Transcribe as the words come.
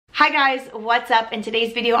Hi guys, what's up? In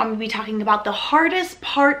today's video, I'm going to be talking about the hardest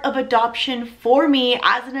part of adoption for me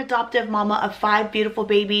as an adoptive mama of 5 beautiful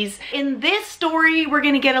babies. In this story, we're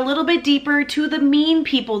going to get a little bit deeper to the mean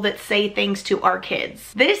people that say things to our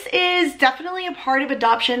kids. This is definitely a part of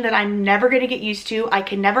adoption that I'm never going to get used to. I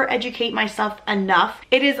can never educate myself enough.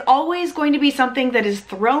 It is always going to be something that is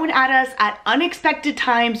thrown at us at unexpected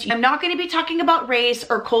times. I'm not going to be talking about race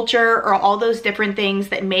or culture or all those different things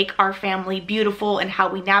that make our family beautiful and how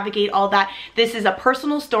we navigate all that. This is a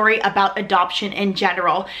personal story about adoption in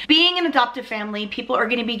general. Being an adoptive family, people are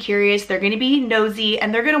going to be curious, they're going to be nosy,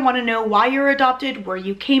 and they're going to want to know why you're adopted, where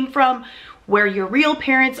you came from, where your real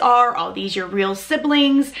parents are these your real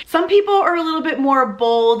siblings. Some people are a little bit more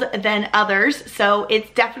bold than others, so it's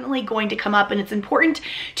definitely going to come up, and it's important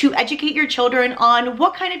to educate your children on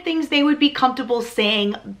what kind of things they would be comfortable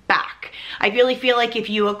saying back. I really feel like if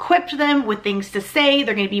you equipped them with things to say,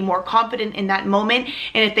 they're going to be more confident in that moment,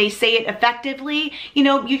 and if they say it effectively, you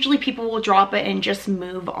know, usually people will drop it and just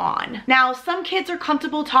move on. Now, some kids are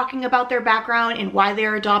comfortable talking about their background and why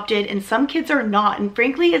they're adopted, and some kids are not, and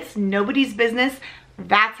frankly, it's nobody's business.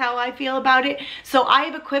 That's how I feel about it. So I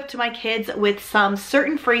have equipped my kids with some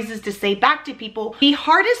certain phrases to say back to people. The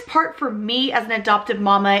hardest part for me as an adoptive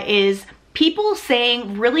mama is people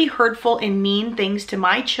saying really hurtful and mean things to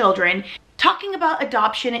my children, talking about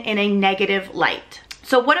adoption in a negative light.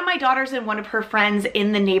 So one of my daughters and one of her friends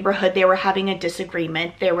in the neighborhood, they were having a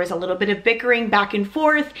disagreement. There was a little bit of bickering back and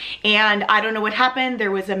forth, and I don't know what happened. There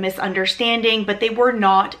was a misunderstanding, but they were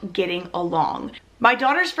not getting along. My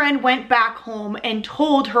daughter's friend went back home and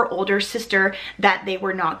told her older sister that they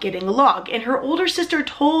were not getting along. And her older sister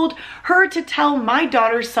told her to tell my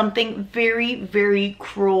daughter something very, very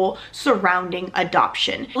cruel surrounding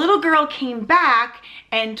adoption. The little girl came back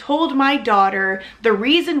and told my daughter the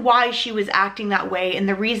reason why she was acting that way and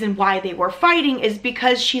the reason why they were fighting is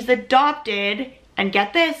because she's adopted, and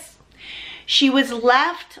get this, she was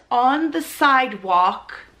left on the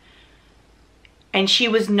sidewalk and she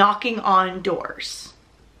was knocking on doors.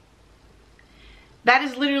 That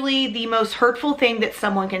is literally the most hurtful thing that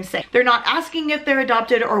someone can say. They're not asking if they're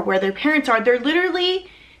adopted or where their parents are. They're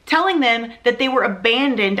literally telling them that they were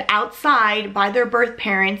abandoned outside by their birth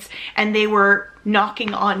parents and they were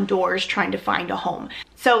knocking on doors trying to find a home.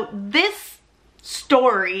 So this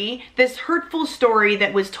story, this hurtful story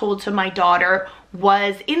that was told to my daughter,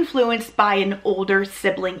 was influenced by an older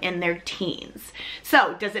sibling in their teens.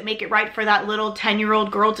 So does it make it right for that little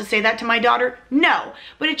 10-year-old girl to say that to my daughter? No,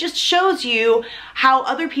 but it just shows you how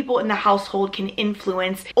other people in the household can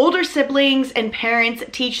influence. Older siblings and parents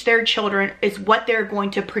teach their children is what they're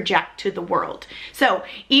going to project to the world. So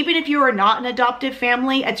even if you are not an adoptive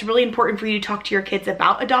family, it's really important for you to talk to your kids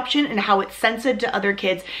about adoption and how it's sensitive to other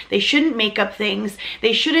kids. They shouldn't make up things.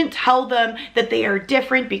 They shouldn't tell them that they are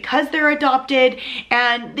different because they're adopted.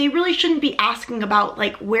 And they really shouldn't be asking about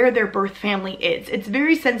like where their birth family is. It's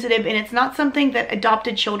very sensitive, and it's not something that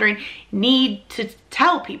adopted children need to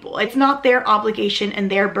tell people. It's not their obligation and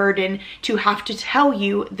their burden to have to tell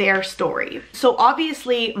you their story. So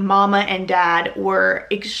obviously mama and dad were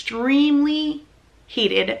extremely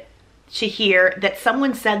heated to hear that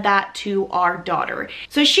someone said that to our daughter.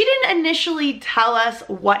 So she didn't initially tell us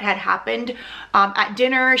what had happened. At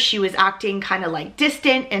dinner, she was acting kind of like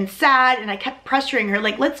distant and sad, and I kept pressuring her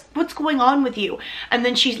like, what's going on with you? And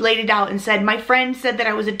then she laid it out and said, my friend said that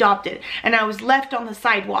I was adopted and I was left on the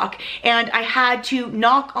sidewalk and I had to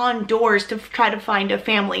knock on doors to try to find a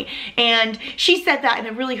family. And she said that and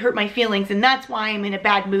it really hurt my feelings, and that's why I'm in a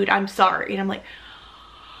bad mood. I'm sorry. And I'm like,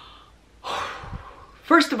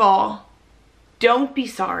 first of all, don't be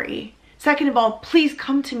sorry. Second of all, please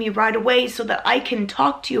come to me right away so that I can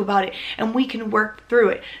talk to you about it and we can work through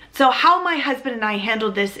it. So how my husband and I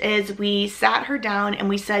handled this is we sat her down and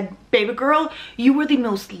we said, baby girl, you were the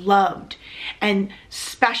most loved and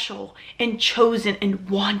special and chosen and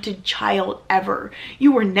wanted child ever.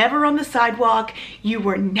 You were never on the sidewalk. You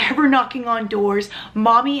were never knocking on doors.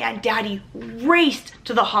 Mommy and daddy raced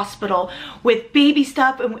to the hospital with baby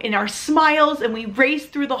stuff and in our smiles, and we raced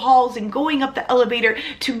through the halls and going up the elevator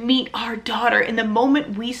to meet our daughter. And the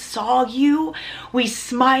moment we saw you, we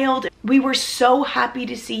smiled. We were so happy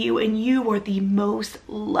to see you, and you were the most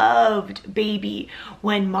loved baby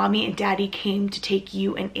when mommy and daddy came to take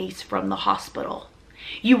you and Ace from the hospital.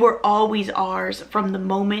 You were always ours from the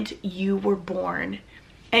moment you were born.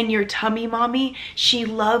 And your tummy mommy, she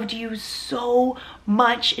loved you so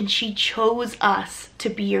much, and she chose us to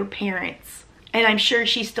be your parents. And I'm sure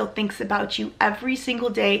she still thinks about you every single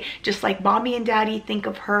day, just like mommy and daddy think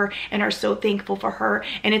of her and are so thankful for her.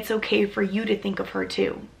 And it's okay for you to think of her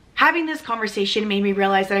too. having this conversation made me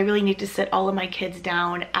realize that I really need to sit all of my kids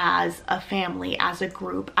down as a family, as a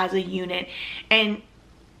group, as a unit, and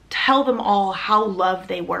tell them all how loved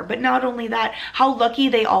they were. But not only that, how lucky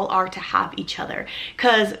they all are to have each other,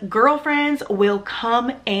 because girlfriends will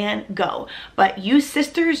come and go, but you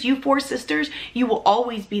sisters, you 4 sisters, you will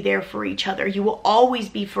always be there for each other. You will always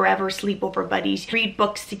be forever sleepover buddies, read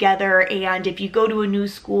books together, and if you go to a new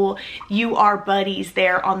school, you are buddies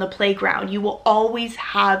there on the playground. You will always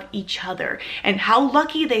have each other, and how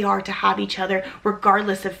lucky they are to have each other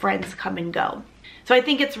regardless if friends come and go. So I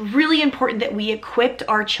think it's really important that we equipped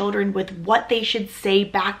our children with what they should say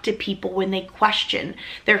back to people when they question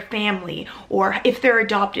their family, or if they're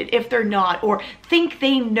adopted, if they're not, or think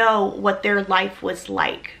they know what their life was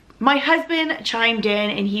like. My husband chimed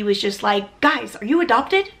in and he was just like, guys, are you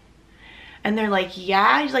adopted? And they're like,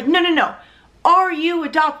 yeah. He's like, no. Are you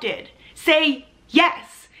adopted? Say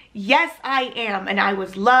yes. Yes, I am, and I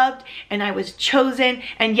was loved, and I was chosen,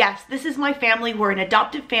 and yes, this is my family. We're an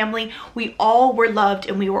adoptive family. We all were loved,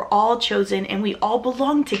 and we were all chosen, and we all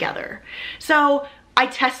belong together. So I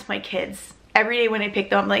test my kids every day when I pick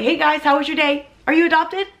them up. I'm like, hey guys, how was your day? Are you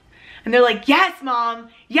adopted? And they're like, yes, Mom.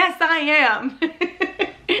 Yes, I am.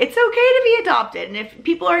 It's okay to be adopted. And if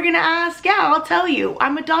people are going to ask, yeah, I'll tell you,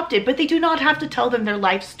 I'm adopted. But they do not have to tell them their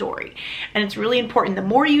life story. And it's really important. The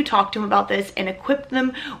more you talk to them about this and equip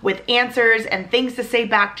them with answers and things to say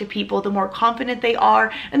back to people, the more confident they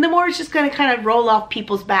are. And the more it's just going to kind of roll off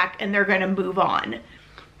people's back and they're going to move on.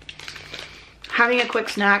 Having a quick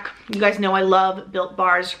snack. You guys know I love Built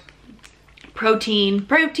Bars. Protein.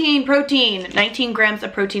 19 grams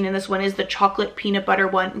of protein, and this one is the chocolate peanut butter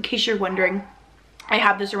one. In case you're wondering, I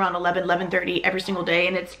have this around 11:30 every single day,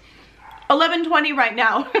 and it's 11:20 right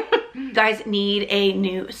now. You guys need a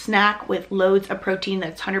new snack with loads of protein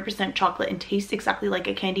that's 100% chocolate and tastes exactly like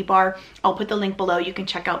a candy bar. I'll put the link below. You can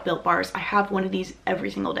check out Built Bars. I have one of these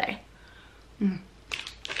every single day.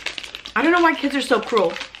 I don't know why kids are so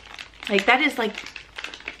cruel. Like, that is like,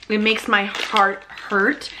 it makes my heart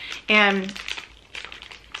hurt. And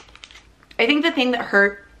I think the thing that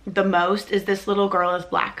hurt the most is this little girl is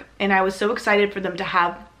Black, and I was so excited for them to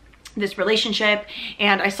have this relationship,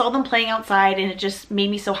 and I saw them playing outside, and it just made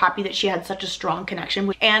me so happy that she had such a strong connection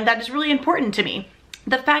with, and that is really important to me.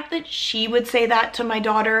 The fact that she would say that to my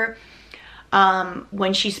daughter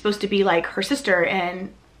when she's supposed to be like her sister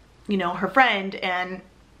and, you know, her friend and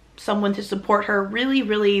someone to support her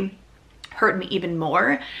really hurt me even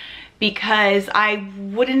more, because I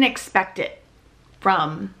wouldn't expect it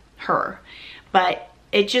from her. But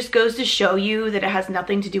it just goes to show you that it has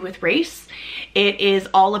nothing to do with race. It is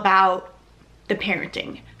all about the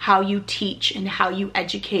parenting, how you teach and how you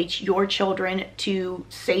educate your children to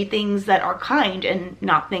say things that are kind and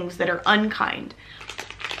not things that are unkind.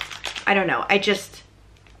 I don't know,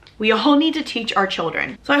 we all need to teach our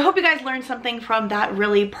children. So I hope you guys learned something from that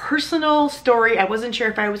really personal story. I wasn't sure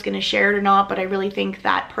if I was gonna share it or not, but I really think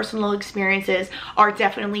that personal experiences are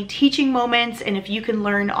definitely teaching moments. And if you can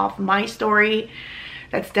learn off my story,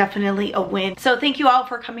 that's definitely a win. So thank you all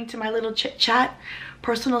for coming to my little chit chat,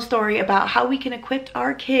 personal story about how we can equip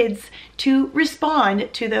our kids to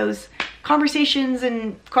respond to those conversations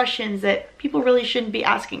and questions that people really shouldn't be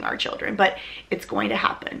asking our children, but it's going to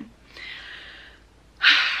happen.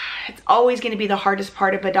 It's always going to be the hardest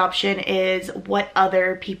part of adoption, is what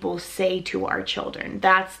other people say to our children.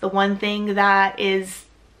 That's the one thing that is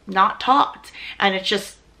not taught, and it's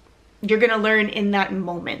just, you're going to learn in that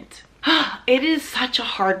moment. It is such a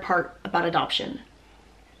hard part about adoption.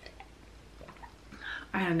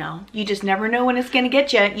 I don't know. You just never know when it's going to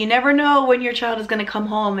get you. You never know when your child is going to come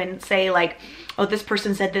home and say like, oh, this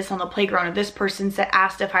person said this on the playground, or this person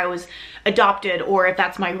asked if I was adopted, or if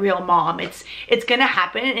that's my real mom. It's going to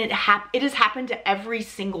happen, and it has happened to every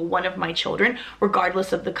single one of my children,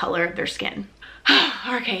 regardless of the color of their skin.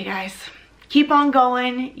 Okay, guys. Keep on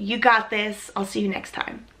going. You got this. I'll see you next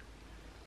time.